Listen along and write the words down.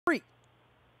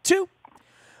2.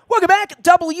 Welcome back,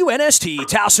 WNST,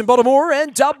 Towson, Baltimore,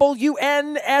 and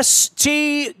WNST.net.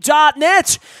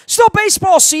 Still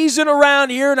baseball season around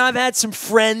here, and I've had some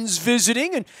friends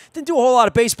visiting, and didn't do a whole lot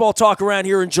of baseball talk around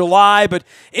here in July, but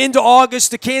into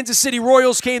August, the Kansas City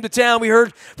Royals came to town. We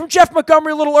heard from Jeff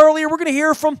Montgomery a little earlier. We're going to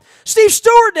hear from Steve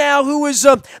Stewart now, who is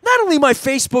not only my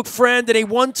Facebook friend and a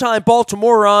one-time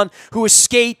Baltimorean who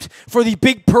escaped for the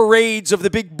big parades of the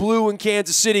Big Blue in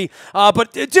Kansas City,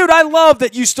 but, dude, I love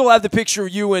that you still have the picture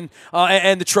of you and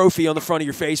the trophy on the front of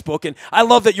your Facebook. And I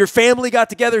love that your family got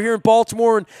together here in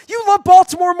Baltimore. And you love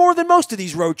Baltimore more than most of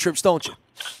these road trips, don't you?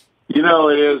 You know,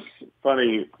 it is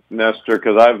funny, Nestor,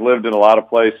 because I've lived in a lot of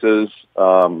places.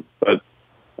 But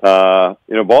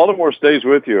Baltimore stays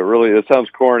with you. It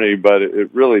sounds corny, but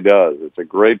it really does. It's a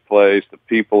great place. The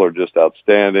people are just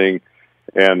outstanding.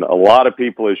 And a lot of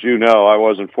people, as you know, I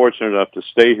wasn't fortunate enough to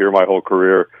stay here my whole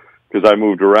career because I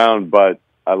moved around, but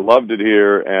I loved it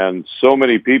here, and so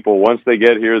many people, once they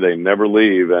get here, they never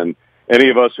leave. And any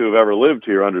of us who have ever lived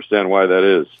here understand why that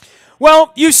is.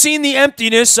 Well, you've seen the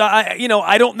emptiness. I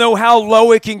don't know how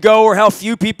low it can go or how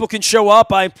few people can show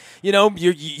up.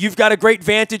 You've got a great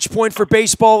vantage point for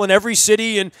baseball in every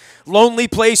city and lonely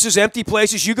places, empty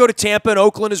places. You go to Tampa and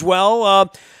Oakland as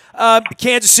well.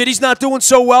 Kansas City's not doing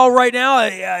so well right now.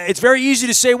 It's very easy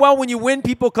to say, well, when you win,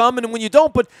 people come, and when you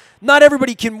don't, but not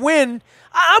everybody can win.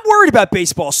 I'm worried about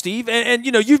baseball, Steve, and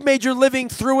you've made your living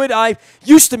through it. I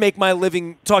used to make my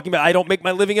living talking about. I don't make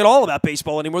my living at all about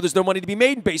baseball anymore. There's no money to be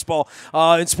made in baseball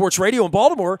in sports radio in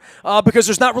Baltimore because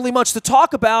there's not really much to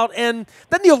talk about. And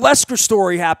then the Olesker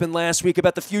story happened last week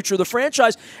about the future of the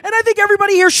franchise, and I think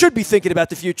everybody here should be thinking about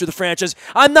the future of the franchise.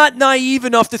 I'm not naive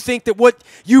enough to think that what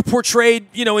you portrayed,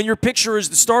 in your picture is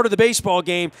the start of the baseball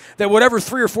game, that whatever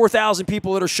 3,000 or 4,000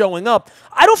 people that are showing up,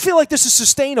 I don't feel like this is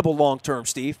sustainable long term,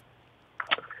 Steve.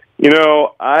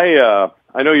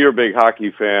 I know you're a big hockey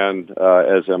fan,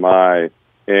 as am I,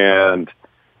 and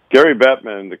Gary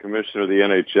Bettman, the commissioner of the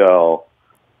NHL,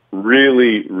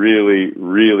 really, really,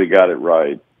 really got it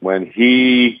right when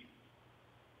he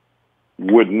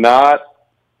would not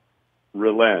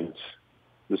relent.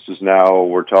 This is now,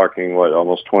 we're talking,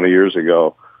 almost 20 years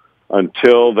ago,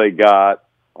 until they got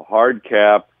a hard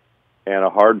cap and a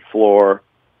hard floor,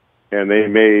 and they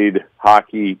made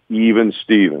hockey even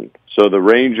Steven. So the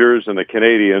Rangers and the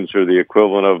Canadians are the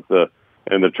equivalent of the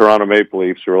Toronto Maple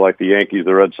Leafs, who are like the Yankees,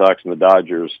 the Red Sox, and the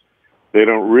Dodgers. They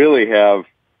don't really have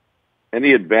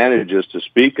any advantages to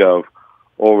speak of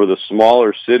over the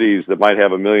smaller cities that might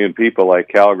have 1 million people like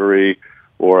Calgary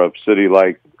or a city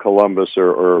like Columbus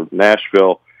or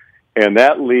Nashville. And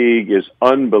that league is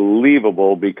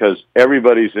unbelievable because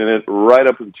everybody's in it right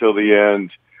up until the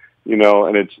end,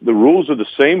 and the rules are the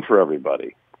same for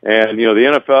everybody. And, the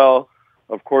NFL,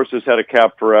 of course, has had a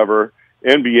cap forever.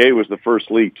 NBA was the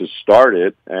first league to start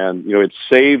it, and, it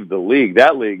saved the league.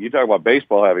 That league, you talk about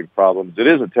baseball having problems, it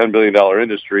is a $10 billion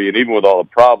industry, and even with all the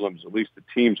problems, at least the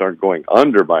teams aren't going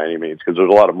under by any means because there's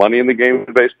a lot of money in the game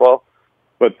of baseball.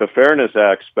 But the fairness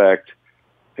aspect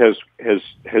has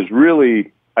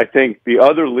really, I think, the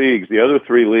other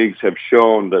three leagues have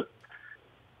shown that,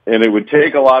 and it would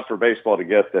take a lot for baseball to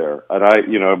get there. And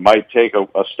it might take a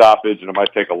stoppage and it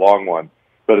might take a long one.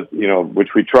 But,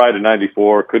 which we tried in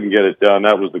 94, couldn't get it done.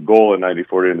 That was the goal in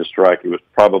 94 during the strike. It was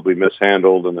probably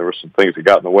mishandled and there were some things that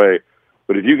got in the way.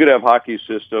 But if you could have hockey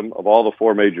system of all the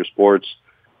four major sports,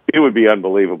 it would be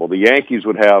unbelievable. The Yankees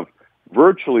would have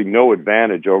virtually no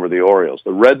advantage over the Orioles.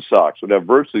 The Red Sox would have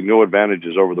virtually no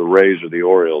advantages over the Rays or the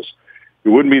Orioles. It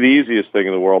wouldn't be the easiest thing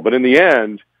in the world. But in the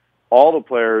end, all the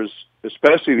players,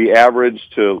 especially the average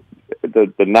to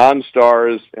the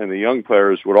non-stars and the young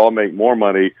players, would all make more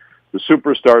money. The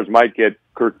superstars might get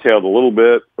curtailed a little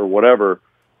bit or whatever,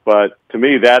 but to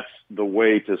me, that's the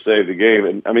way to save the game.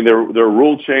 And I mean, there are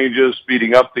rule changes,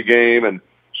 speeding up the game, and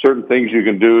certain things you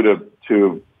can do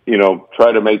to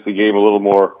try to make the game a little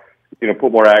more,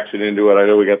 put more action into it. I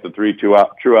know we got the 3 true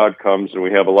outcomes, and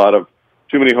we have a lot of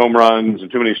too many home runs and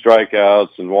too many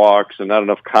strikeouts and walks and not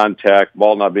enough contact,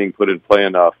 ball not being put in play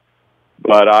enough.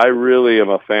 But I really am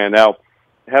a fan. Now,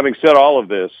 having said all of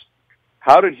this,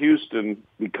 how did Houston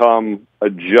become a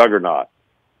juggernaut?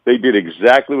 They did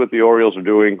exactly what the Orioles are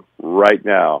doing right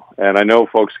now. And I know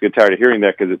folks get tired of hearing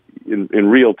that because in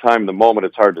real time, in the moment,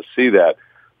 it's hard to see that.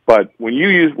 But when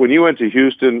you went to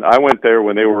Houston, I went there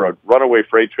when they were a runaway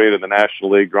freight train in the National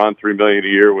League, drawing $3 million a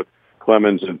year with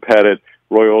Clemens and Pettit,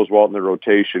 Roy Oswalt in the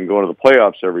rotation, going to the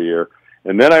playoffs every year.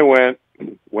 And then I went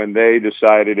when they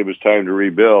decided it was time to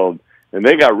rebuild, and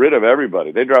they got rid of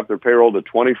everybody. They dropped their payroll to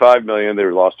 $25 million. They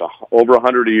lost over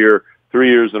 $100 a year, 3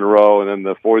 years in a row, and then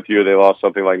the fourth year they lost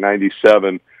something like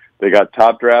 $97. They got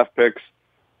top draft picks,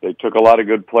 They took a lot of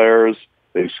good players.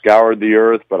 They scoured the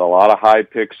earth, but a lot of high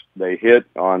picks they hit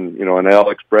on, an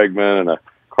Alex Bregman and a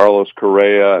Carlos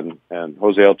Correa and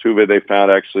Jose Altuve they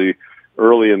found actually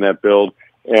early in that build.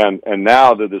 And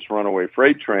now they're this runaway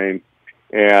freight train.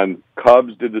 And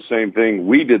Cubs did the same thing.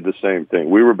 We did the same thing.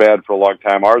 We were bad for a long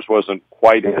time. Ours wasn't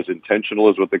quite as intentional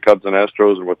as what the Cubs and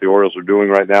Astros and what the Orioles are doing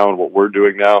right now and what we're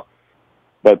doing now.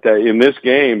 But in this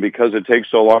game, because it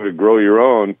takes so long to grow your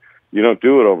own, you don't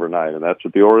do it overnight. And that's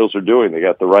what the Orioles are doing. They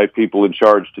got the right people in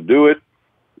charge to do it.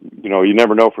 You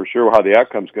never know for sure how the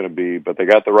outcome's going to be, but they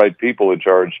got the right people in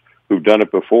charge who've done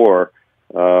it before.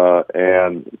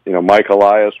 Mike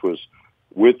Elias was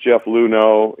with Jeff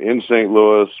Luhnow in St.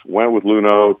 Louis, went with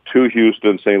Luhnow to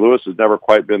Houston. St. Louis has never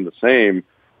quite been the same.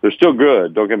 They're still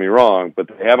good, don't get me wrong, but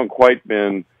they haven't quite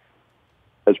been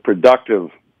as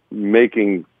productive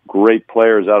making great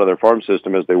players out of their farm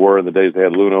system as they were in the days they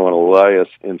had Luhnow and Elias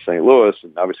in St. Louis.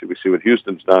 And obviously we see what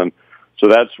Houston's done. So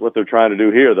that's what they're trying to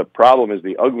do here. The problem is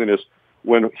the ugliness.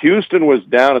 When Houston was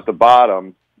down at the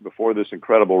bottom before this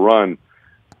incredible run,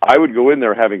 I would go in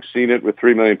there having seen it with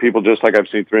 3 million people, just like I've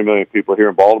seen 3 million people here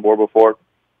in Baltimore before.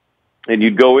 And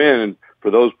you'd go in, and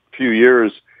for those few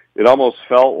years, it almost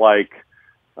felt like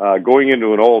going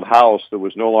into an old house that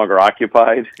was no longer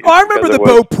occupied. Oh, I remember the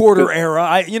Bo Porter era.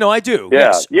 I do.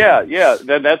 Yeah, yes. yeah.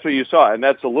 That's what you saw, and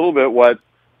that's a little bit what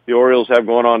the Orioles have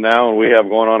going on now, and we have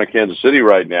going on in Kansas City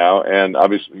right now. And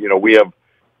obviously, we have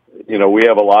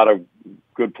a lot of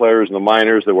good players in the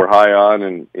minors that we're high on,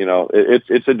 and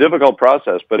it's a difficult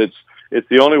process, but it's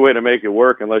the only way to make it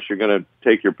work unless you're going to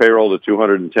take your payroll to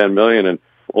 $210 million, and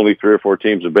only 3 or 4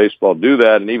 teams of baseball do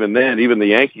that. And even then, even the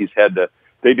Yankees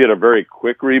they did a very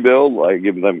quick rebuild. I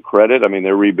give them credit. I mean,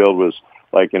 their rebuild was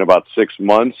like in about 6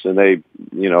 months, and their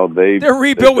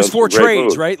rebuild was 4 trades,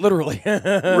 moves. Right? Literally.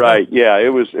 Right. Yeah, it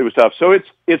was tough. So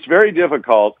it's very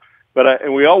difficult. But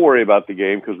and we all worry about the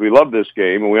game because we love this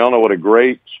game, and we all know what a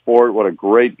great sport, what a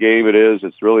great game it is.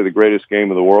 It's really the greatest game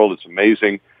in the world. It's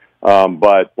amazing.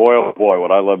 But boy, oh boy,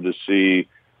 would I love to see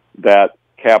that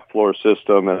cap floor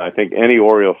system, and I think any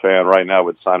Oriole fan right now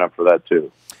would sign up for that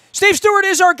too. Steve Stewart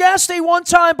is our guest, a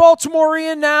one-time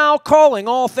Baltimorean, now calling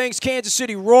all things Kansas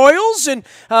City Royals. And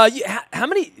how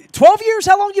many? 12 years?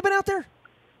 How long have you been out there?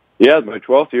 Yeah, my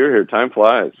 12th year here. Time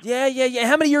flies. Yeah.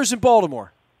 How many years in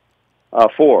Baltimore? 4.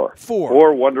 4.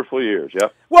 4 wonderful years,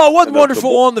 yep. Well, it wasn't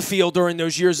wonderful on the field during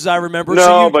those years, as I remember.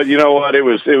 No, but you know what? It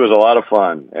was a lot of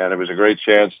fun, and it was a great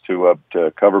chance to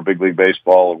cover big league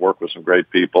baseball and work with some great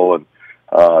people, and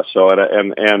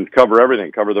cover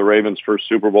everything. Cover the Ravens' first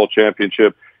Super Bowl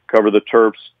championship. Cover the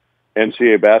Terps'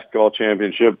 NCAA basketball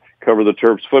championship. Cover the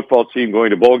Terps football team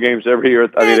going to bowl games every year.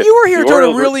 You were here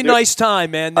during a really nice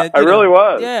time, man. I really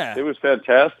was. Yeah, it was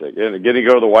fantastic, and getting to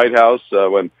go to the White House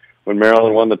when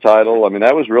Maryland won the title. I mean,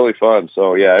 that was really fun.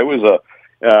 So, yeah, it was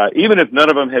even if none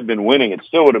of them had been winning, it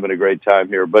still would have been a great time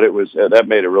here, but it was that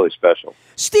made it really special.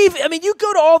 Steve, I mean, you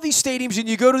go to all these stadiums and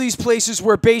you go to these places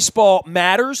where baseball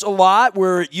matters a lot,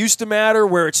 where it used to matter,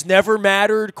 where it's never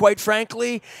mattered, quite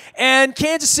frankly, and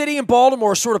Kansas City and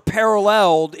Baltimore sort of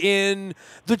paralleled in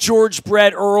the George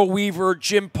Brett, Earl Weaver,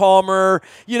 Jim Palmer.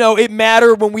 It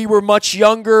mattered when we were much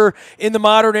younger in the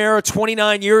modern era,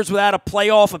 29 years without a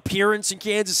playoff appearance in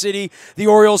Kansas City. The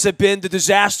Orioles have been the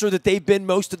disaster that they've been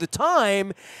most of the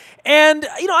time. And,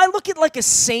 I look at like a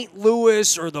St.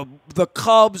 Louis or the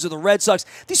Cubs or the Red Sox,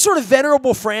 these sort of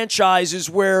venerable franchises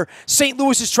where St.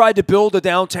 Louis has tried to build a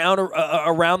downtown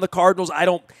around the Cardinals. I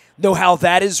don't know how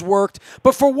that has worked.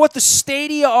 But for what the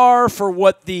stadia are, for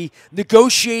what the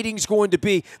negotiating is going to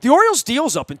be, the Orioles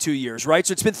deal's up in 2 years, right?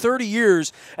 So it's been 30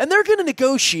 years, and they're going to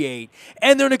negotiate.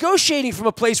 And they're negotiating from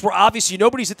a place where obviously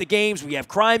nobody's at the games. We have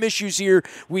crime issues here.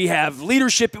 We have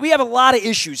leadership. We have a lot of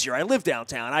issues here. I live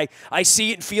downtown. I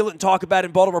see it and feel it and talk about it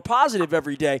in Baltimore Positive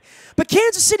every day. But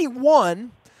Kansas City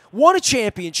won a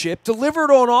championship,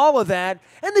 delivered on all of that,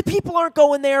 and the people aren't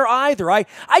going there either. I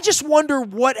just wonder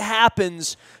what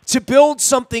happens to build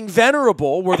something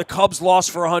venerable where the Cubs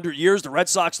lost for 100 years, the Red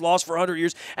Sox lost for 100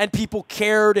 years, and people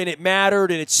cared and it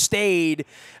mattered and it stayed.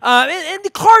 And the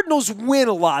Cardinals win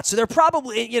a lot, so they're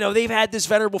probably, they've had this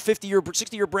venerable 50-year,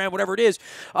 60-year brand, whatever it is,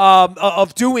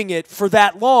 of doing it for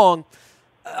that long.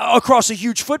 Across a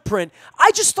huge footprint.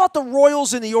 I just thought the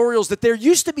Royals and the Orioles that there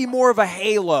used to be more of a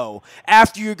halo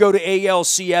after you go to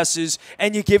ALCSs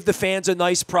and you give the fans a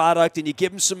nice product and you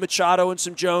give them some Machado and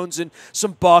some Jones and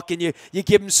some Buck and you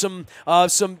give them some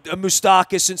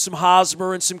Moustakas and some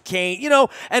Hosmer and some Kane,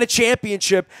 and a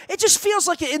championship. It just feels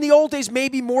like in the old days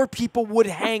maybe more people would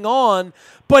hang on,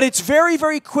 but it's very,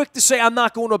 very quick to say I'm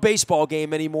not going to a baseball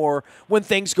game anymore when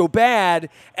things go bad,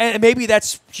 and maybe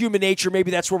that's human nature, maybe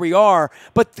that's where we are.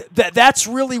 But that's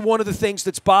really one of the things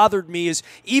that's bothered me is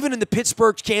even in the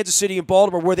Pittsburgh, Kansas City, and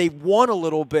Baltimore where they won a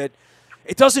little bit,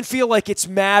 it doesn't feel like it's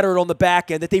mattered on the back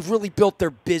end, that they've really built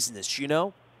their business, you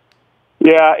know?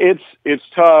 Yeah, it's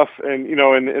tough, and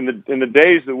in the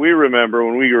days that we remember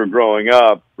when we were growing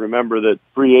up, remember that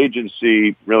free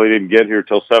agency really didn't get here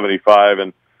till '75,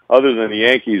 and other than the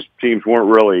Yankees, teams weren't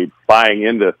really buying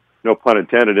into, no pun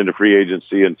intended, into free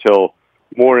agency until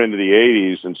more into the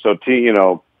 '80s, and so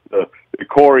the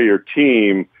core of your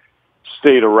team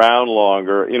stayed around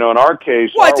longer. In our case,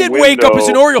 well, I did wake up as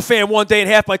an Oriole fan one day, and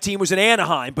half my team was in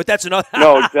Anaheim, but that's another.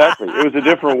 No, exactly, it was a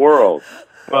different world.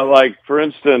 But like, for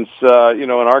instance, in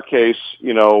our case,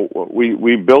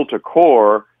 we built a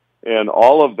core, and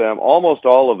almost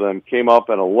all of them came up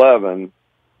at 11,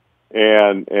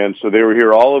 and so they were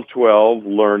here all of 12,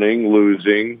 learning,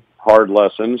 losing, hard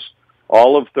lessons,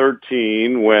 all of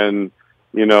 13 when,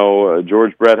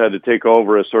 George Brett had to take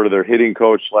over as sort of their hitting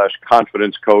coach /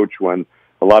 confidence coach when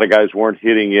a lot of guys weren't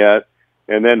hitting yet,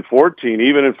 and then 14,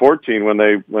 even in 14 when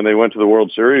they went to the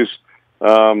World Series.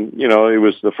 It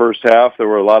was the first half. There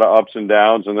were a lot of ups and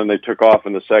downs, and then they took off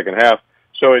in the second half.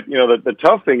 So, the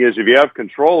tough thing is if you have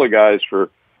control of guys for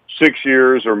 6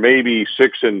 years or maybe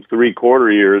 6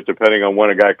 3/4 years, depending on when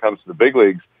a guy comes to the big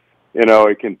leagues,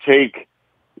 it can take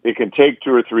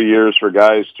 2 or 3 years for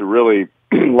guys to really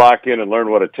lock in and learn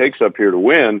what it takes up here to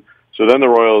win. So then the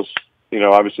Royals,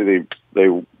 obviously they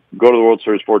go to the World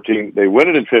Series 14. They win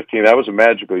it in 15. That was a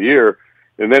magical year.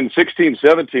 And then 16,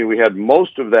 17, we had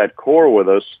most of that core with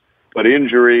us, but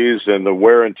injuries and the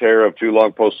wear and tear of 2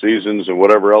 long postseasons and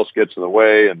whatever else gets in the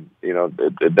way, and,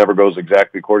 it never goes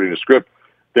exactly according to script.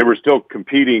 They were still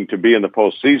competing to be in the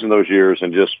postseason those years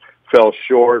and just fell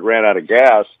short, ran out of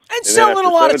gas. And selling a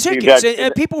lot of tickets,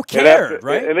 and people cared,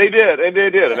 right? And they did.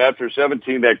 And after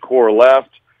 17, that core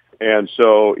left. And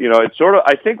so, it's sort of,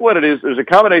 I think what it is, there's a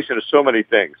combination of so many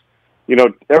things.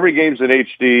 Every game's in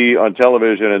HD on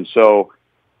television, and so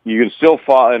you can still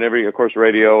follow, and of course,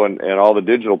 radio and all the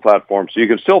digital platforms, so you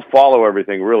can still follow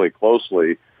everything really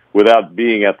closely without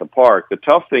being at the park. The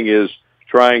tough thing is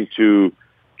trying to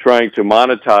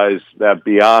monetize that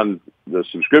beyond the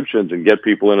subscriptions and get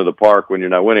people into the park when you're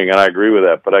not winning, and I agree with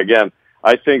that. But again,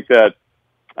 I think that,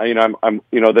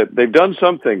 that they've done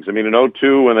some things. I mean, in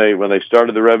 2002 when they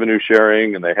started the revenue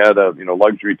sharing and they had a,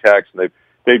 luxury tax, and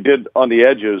they did on the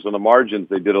edges, on the margins,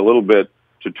 they did a little bit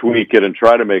to tweak it and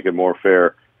try to make it more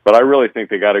fair. But I really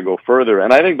think they got to go further.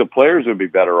 And I think the players would be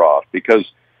better off,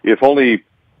 because if only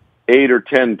 8 or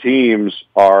 10 teams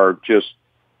are just,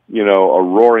 a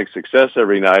roaring success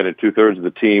every night and 2/3 of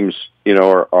the teams,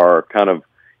 are kind of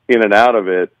in and out of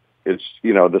it, it's,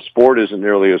 the sport isn't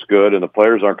nearly as good and the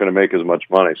players aren't going to make as much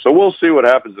money. So we'll see what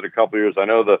happens in a couple of years. I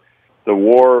know the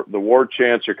war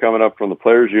chants are coming up from the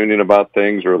players union about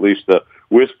things, or at least the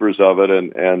whispers of it.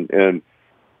 And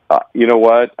you know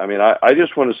what? I mean, I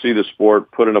just want to see the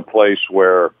sport put in a place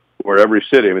where every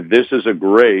city,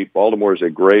 Baltimore is a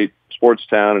great sports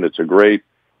town, and it's a great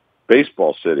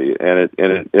baseball city, and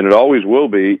it always will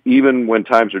be, even when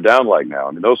times are down like now.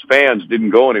 I mean, those fans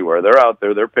didn't go anywhere. They're out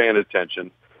there. They're paying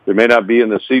attention. They may not be in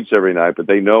the seats every night, but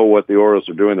they know what the Orioles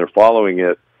are doing. They're following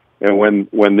it. And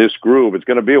when this group, it's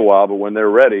going to be a while, but when they're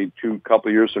ready, couple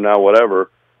years from now,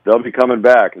 whatever, they'll be coming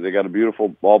back, because they got a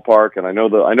beautiful ballpark, and I know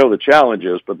the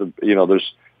challenges, but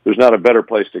there's not a better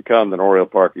place to come than Oriole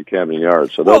Park at Camden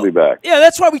Yards, so they'll be back. Yeah,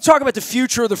 that's why we talk about the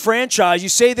future of the franchise. You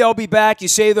say they'll be back, you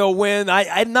say they'll win.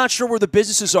 I'm not sure where the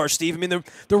businesses are, Steve. I mean,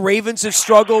 the Ravens have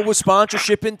struggled with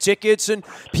sponsorship and tickets and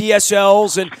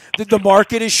PSLs, and the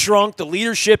market has shrunk. The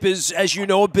leadership is, as you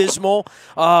know, abysmal.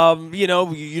 You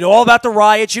know all about the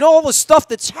riots. You know all the stuff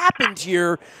that's happened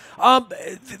here.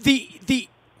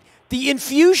 The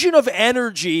infusion of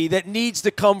energy that needs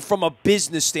to come from a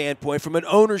business standpoint, from an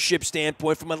ownership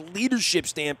standpoint, from a leadership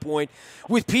standpoint,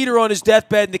 with Peter on his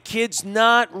deathbed and the kids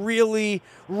not really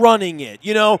running it.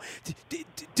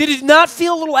 Did it not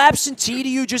feel a little absentee to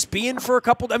you just being for a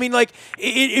couple? I mean, like,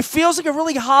 it feels like a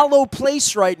really hollow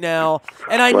place right now.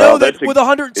 And I know that with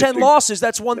 110 losses,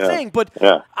 that's one thing. But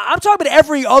I'm talking about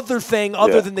every other thing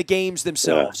other than the games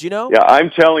themselves, Yeah, I'm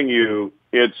telling you,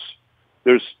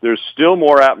 there's still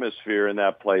more atmosphere in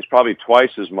that place, probably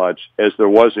twice as much as there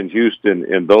was in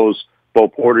Houston in those Bo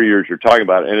Porter years you're talking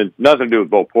about. And it's nothing to do with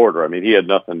Bo Porter. I mean, he had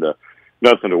nothing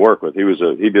to work with.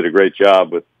 He did a great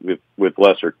job with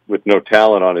lesser, with no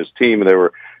talent on his team,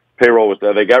 and payroll was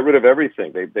there. They got rid of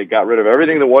everything. They got rid of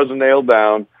everything that wasn't nailed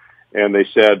down. And they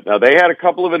said, now they had a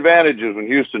couple of advantages when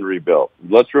Houston rebuilt.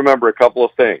 Let's remember a couple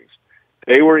of things.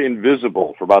 They were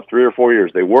invisible for about 3 or 4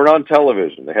 years. They weren't on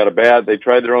television. They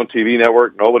tried their own TV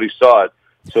network. Nobody saw it.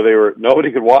 So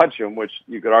nobody could watch them, which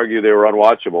you could argue they were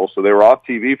unwatchable. So they were off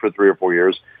TV for 3 or 4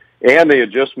 years. And they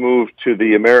had just moved to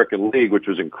the American League, which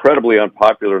was incredibly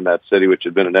unpopular in that city, which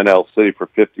had been an NL city for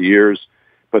 50 years.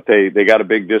 But they got a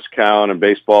big discount, and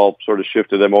baseball sort of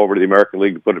shifted them over to the American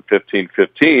League to put it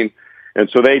 15-15. And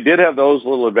so they did have those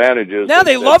little advantages. Now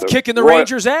they love kicking the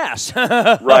Rangers' ass.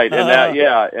 Right, and that,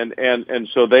 yeah. And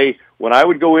so when I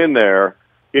would go in there,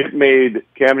 it made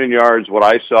Camden Yards, what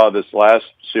I saw this last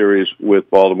series with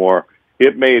Baltimore,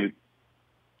 it made,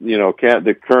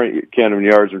 the current Camden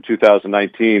Yards in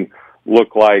 2019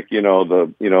 look like,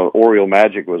 Oriole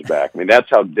Magic was back. I mean, that's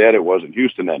how dead it was in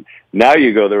Houston then. Now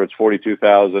you go there, it's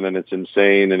 42,000, and it's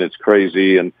insane, and it's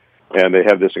crazy, and they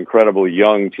have this incredible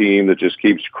young team that just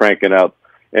keeps cranking out.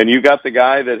 And you got the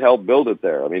guy that helped build it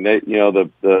there. I mean,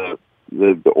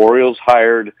 the Orioles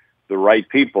hired the right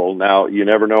people. Now, you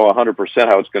never know 100%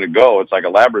 how it's going to go. It's like a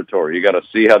laboratory. You got to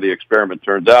see how the experiment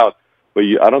turns out. But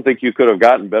I don't think you could have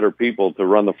gotten better people to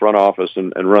run the front office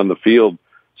and run the field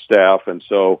staff. And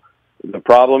so the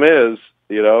problem is,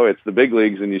 it's the big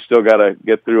leagues, and you still got to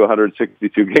get through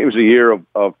 162 games a year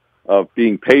of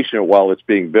being patient while it's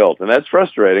being built. And that's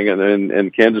frustrating.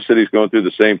 And Kansas City's going through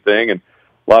the same thing. And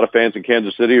a lot of fans in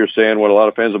Kansas City are saying what a lot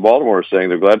of fans of Baltimore are saying.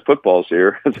 They're glad football's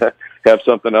here to have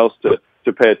something else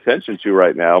to pay attention to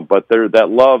right now. But that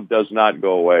love does not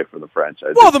go away for the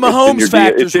franchise. Well, the Mahomes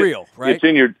factor is real, right?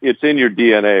 It's in your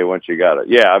DNA once you got it.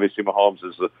 Yeah, obviously Mahomes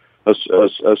is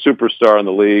a superstar in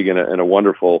the league and a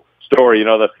wonderful story.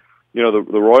 The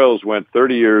Royals went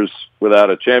 30 years without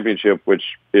a championship, which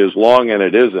is long, and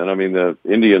it isn't. I mean, the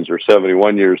Indians are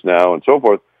 71 years now and so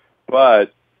forth.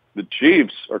 But the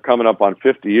Chiefs are coming up on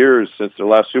 50 years since their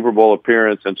last Super Bowl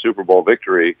appearance and Super Bowl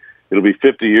victory. It'll be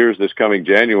 50 years this coming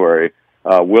January.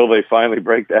 Will they finally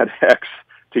break that hex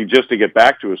just to get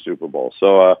back to a Super Bowl?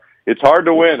 So it's hard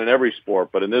to win in every sport,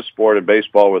 but in this sport, in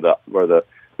baseball, where the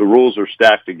rules are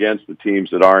stacked against the teams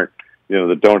that aren't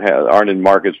in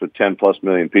markets with 10+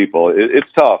 million people,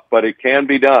 it's tough, but it can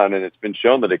be done, and it's been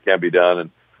shown that it can be done.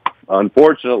 And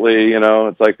unfortunately,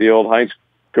 it's like the old Heinz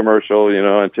commercial,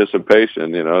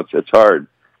 anticipation. It's hard.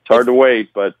 It's hard to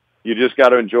wait, but you just got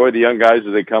to enjoy the young guys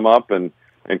as they come up and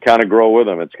kind of grow with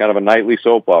them. It's kind of a nightly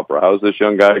soap opera. How's this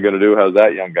young guy going to do? How's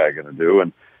that young guy going to do?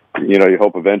 And you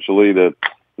hope eventually that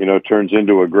turns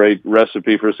into a great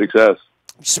recipe for success.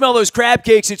 Smell those crab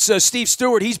cakes. It's Steve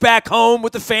Stewart. He's back home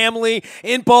with the family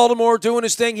in Baltimore doing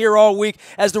his thing here all week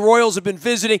as the Royals have been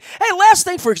visiting. Hey, last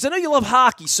thing for you, because I know you love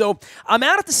hockey. So I'm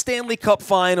out at the Stanley Cup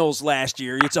Finals last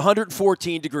year. It's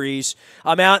 114 degrees.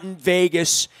 I'm out in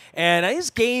Vegas. And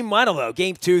it's game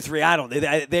 2, 3, I don't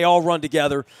know. They all run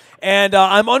together. And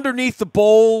I'm underneath the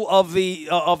bowl of the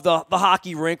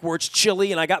hockey rink where it's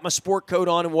chilly, and I got my sport coat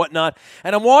on and whatnot.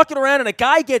 And I'm walking around, and a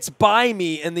guy gets by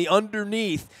me in the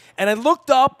underneath. And I looked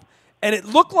up, and it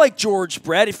looked like George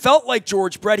Brett. It felt like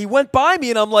George Brett. He went by me,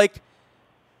 and I'm like,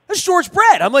 that's George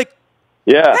Brett. I'm like,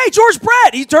 yeah. Hey, George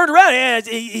Brett. He turned around, and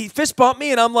he fist bumped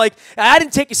me, and I'm like, I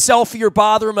didn't take a selfie or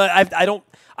bother him.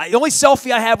 The only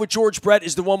selfie I have with George Brett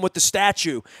is the one with the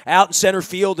statue out in center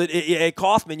field at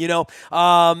Kauffman, And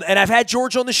I've had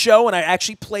George on the show, and I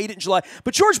actually played it in July.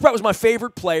 But George Brett was my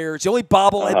favorite player. It's the only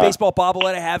baseball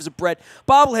bobblehead I have is a Brett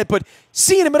bobblehead. But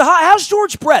seeing him how's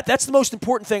George Brett? That's the most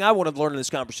important thing I wanted to learn in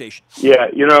this conversation. Yeah,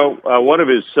 one of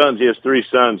his sons, he has 3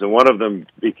 sons, and one of them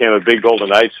became a big Golden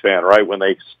Knights fan, right, when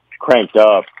they cranked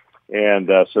up. And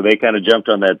so they kind of jumped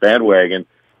on that bandwagon.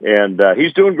 And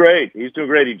he's doing great. He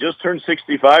just turned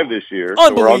 65 this year,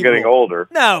 so we're all getting older.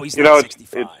 No, he's not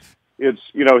 65.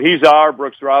 He's our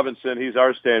Brooks Robinson. He's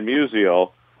our Stan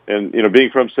Musial. And,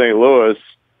 being from St. Louis,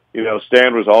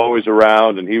 Stan was always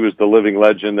around, and he was the living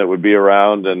legend that would be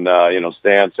around. And,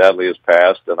 Stan sadly has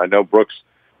passed. And I know Brooks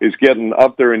is getting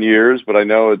up there in years, but I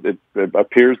know it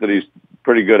appears that he's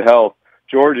pretty good health.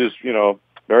 George is,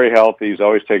 very healthy. He's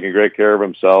always taking great care of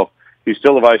himself. He's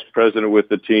still the vice president with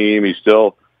the team. He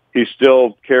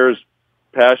still cares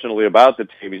passionately about the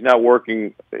team. He's not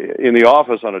working in the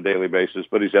office on a daily basis,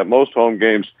 but he's at most home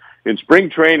games. In spring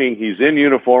training, he's in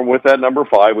uniform with that number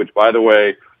 5, which, by the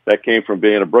way, that came from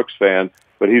being a Brooks fan.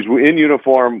 But he's in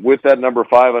uniform with that number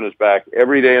 5 on his back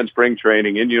every day in spring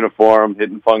training, in uniform,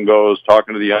 hitting fungos,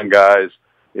 talking to the young guys.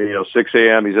 6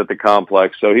 a.m. he's at the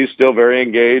complex. So he's still very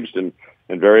engaged and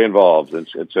and very involved.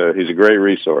 He's a great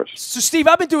resource. So, Steve,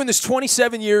 I've been doing this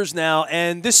 27 years now,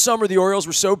 and this summer the Orioles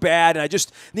were so bad, and I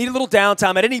just need a little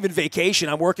downtime. I didn't even vacation.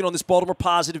 I'm working on this Baltimore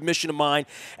positive mission of mine,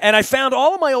 and I found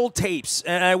all of my old tapes,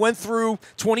 and I went through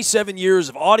 27 years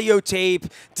of audio tape,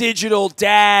 digital,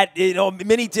 DAT,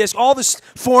 mini disc, all this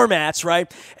formats,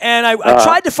 right? And I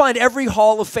tried to find every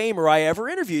Hall of Famer I ever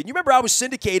interviewed. And you remember I was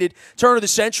syndicated turn of the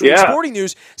century in Sporting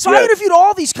News, so I interviewed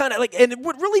all these kind of and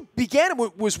what really began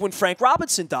was when Frank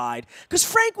Robinson died, because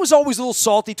Frank was always a little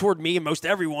salty toward me and most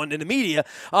everyone in the media,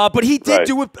 but he did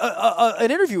do an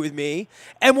interview with me,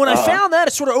 and when I found that,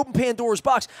 it sort of opened Pandora's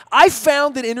box. I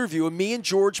found an interview of me and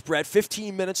George Brett,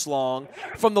 15 minutes long,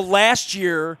 from the last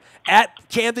year at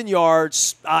Camden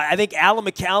Yards. I think Alan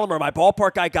McCallum, my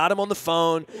ballpark guy, got him on the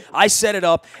phone. I set it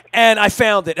up, and I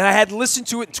found it, and I had listened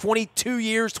to it in 22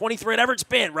 years, 23, whatever it's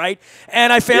been, right?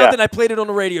 And I found it, and I played it on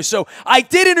the radio. So I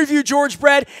did interview George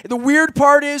Brett. The weird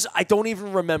part is I don't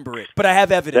even remember it, but I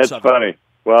have evidence of it. That's funny.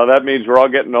 Well, that means we're all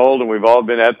getting old, and we've all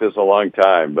been at this a long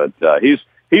time. But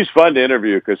he's fun to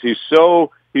interview because he's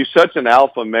such an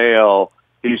alpha male.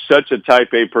 He's such a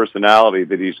type A personality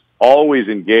that he's always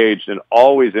engaged and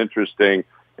always interesting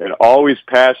and always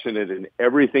passionate in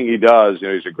everything he does.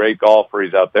 He's a great golfer.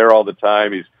 He's out there all the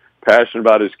time. He's passionate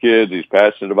about his kids. He's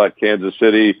passionate about Kansas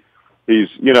City. He's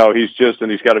got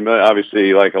a million,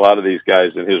 obviously, like a lot of these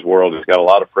guys in his world, he's got a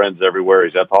lot of friends everywhere.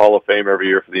 He's at the Hall of Fame every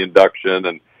year for the induction.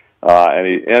 He's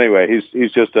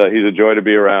a joy to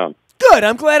be around. Good.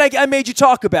 I'm glad I made you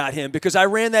talk about him because I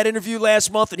ran that interview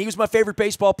last month, and he was my favorite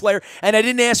baseball player, and I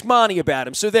didn't ask Monty about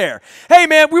him. So there. Hey,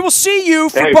 man, we will see you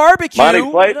for barbecue.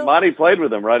 Monty played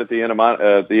with him right at the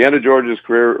end of George's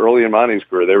career, early in Monty's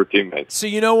career. They were teammates. So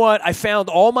you know what? I found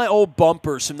all my old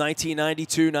bumpers from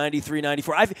 1992, 93,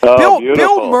 94.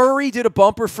 Bill Murray did a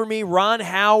bumper for me, Ron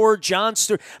Howard, John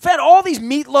Stewart. I've had all these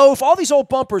Meatloaf, all these old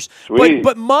bumpers.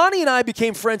 But Monty and I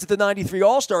became friends at the 93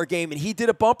 All-Star Game, and he did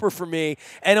a bumper for me,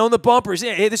 and on the bumpers,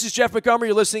 hey, this is Jeff Montgomery,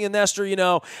 you're listening to Nestor,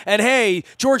 and hey,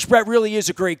 George Brett really is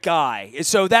a great guy.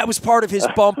 So that was part of his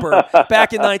bumper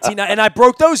back in 1990, and I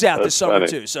broke those out this summer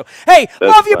too. So, hey,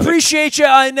 love you, appreciate you,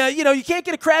 and you can't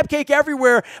get a crab cake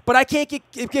everywhere, but I can't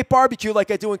get barbecue like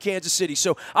I do in Kansas City.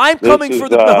 So I'm coming for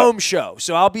the home show,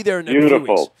 so I'll be there in a few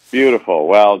weeks. Beautiful.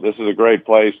 Well, this is a great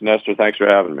place. Nestor, thanks for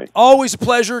having me. Always a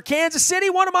pleasure. Kansas City,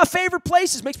 one of my favorite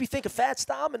places. Makes me think of Fats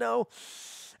Domino.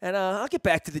 And I'll get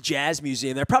back to the Jazz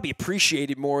Museum. They're probably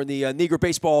appreciated more in the Negro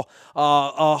Baseball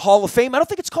Hall of Fame. I don't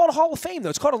think it's called a Hall of Fame,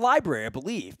 though. It's called a library, I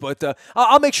believe. But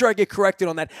I'll make sure I get corrected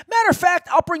on that. Matter of fact,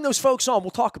 I'll bring those folks on. We'll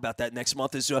talk about that next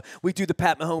month as we do the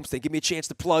Pat Mahomes thing. Give me a chance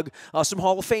to plug some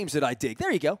Hall of Fames that I dig.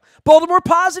 There you go. Baltimore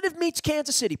Positive meets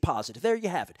Kansas City Positive. There you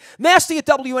have it. Nasty at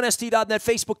WNST.net,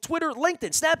 Facebook, Twitter,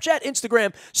 LinkedIn, Snapchat,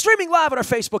 Instagram, streaming live on our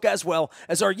Facebook as well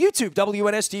as our YouTube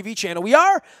WNSTV channel. We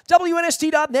are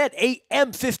WNST.net,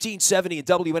 AM 1570 and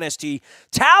WNST,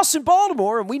 Towson,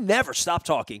 Baltimore, and we never stop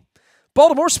talking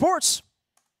Baltimore sports.